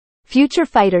Future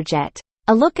fighter jet.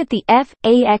 A look at the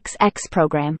F/A-XX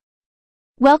program.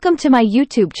 Welcome to my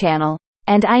YouTube channel,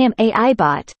 and I am AI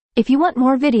Bot. If you want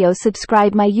more videos,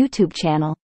 subscribe my YouTube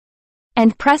channel.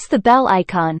 And press the bell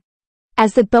icon.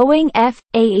 As the Boeing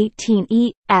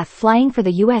F/A-18E/F flying for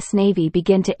the U.S. Navy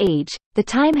begin to age, the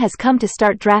time has come to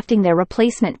start drafting their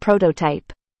replacement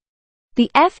prototype.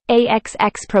 The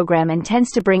F/A-XX program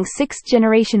intends to bring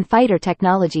sixth-generation fighter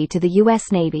technology to the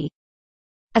U.S. Navy.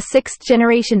 A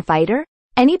sixth-generation fighter?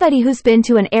 Anybody who's been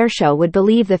to an airshow would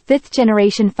believe the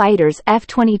fifth-generation fighters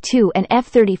F-22 and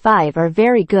F-35 are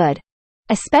very good,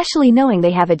 especially knowing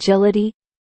they have agility,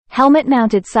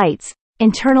 helmet-mounted sights,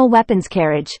 internal weapons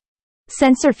carriage,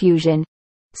 sensor fusion,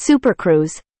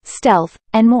 supercruise, stealth,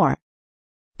 and more.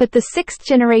 But the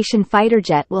sixth-generation fighter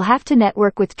jet will have to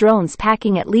network with drones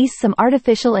packing at least some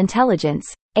artificial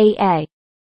intelligence, AI.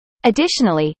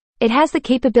 Additionally, it has the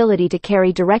capability to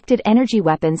carry directed energy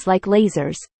weapons like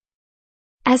lasers.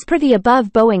 As per the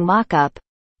above Boeing mock-up,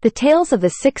 the tails of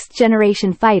the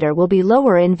sixth-generation fighter will be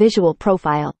lower in visual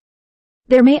profile.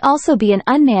 There may also be an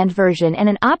unmanned version and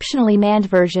an optionally manned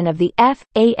version of the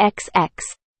F/A-XX.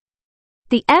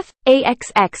 The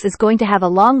F/A-XX is going to have a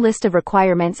long list of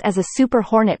requirements as a Super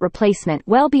Hornet replacement,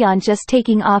 well beyond just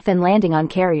taking off and landing on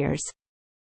carriers.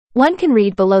 One can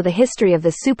read below the history of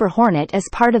the Super Hornet as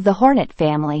part of the Hornet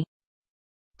family.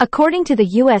 According to the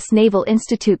U.S. Naval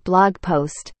Institute blog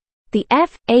post, the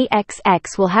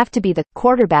F/A-XX will have to be the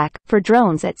quarterback for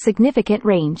drones at significant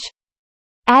range.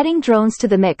 Adding drones to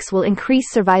the mix will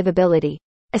increase survivability,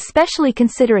 especially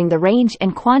considering the range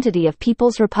and quantity of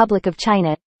People's Republic of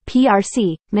China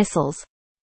 (PRC) missiles.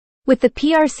 With the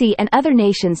PRC and other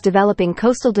nations developing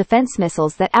coastal defense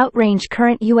missiles that outrange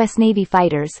current U.S. Navy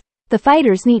fighters, the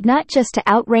fighters need not just to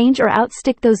outrange or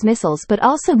outstick those missiles but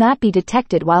also not be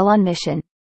detected while on mission.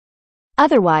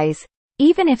 Otherwise,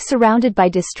 even if surrounded by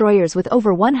destroyers with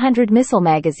over 100 missile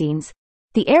magazines,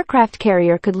 the aircraft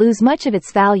carrier could lose much of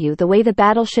its value the way the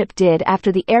battleship did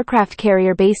after the aircraft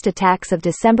carrier-based attacks of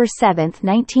December 7,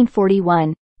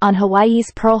 1941, on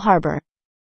Hawaii's Pearl Harbor.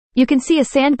 You can see a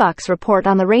sandbox report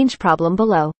on the range problem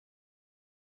below.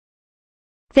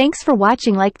 Thanks for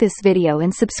watching. Like this video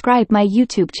and subscribe my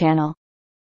YouTube channel.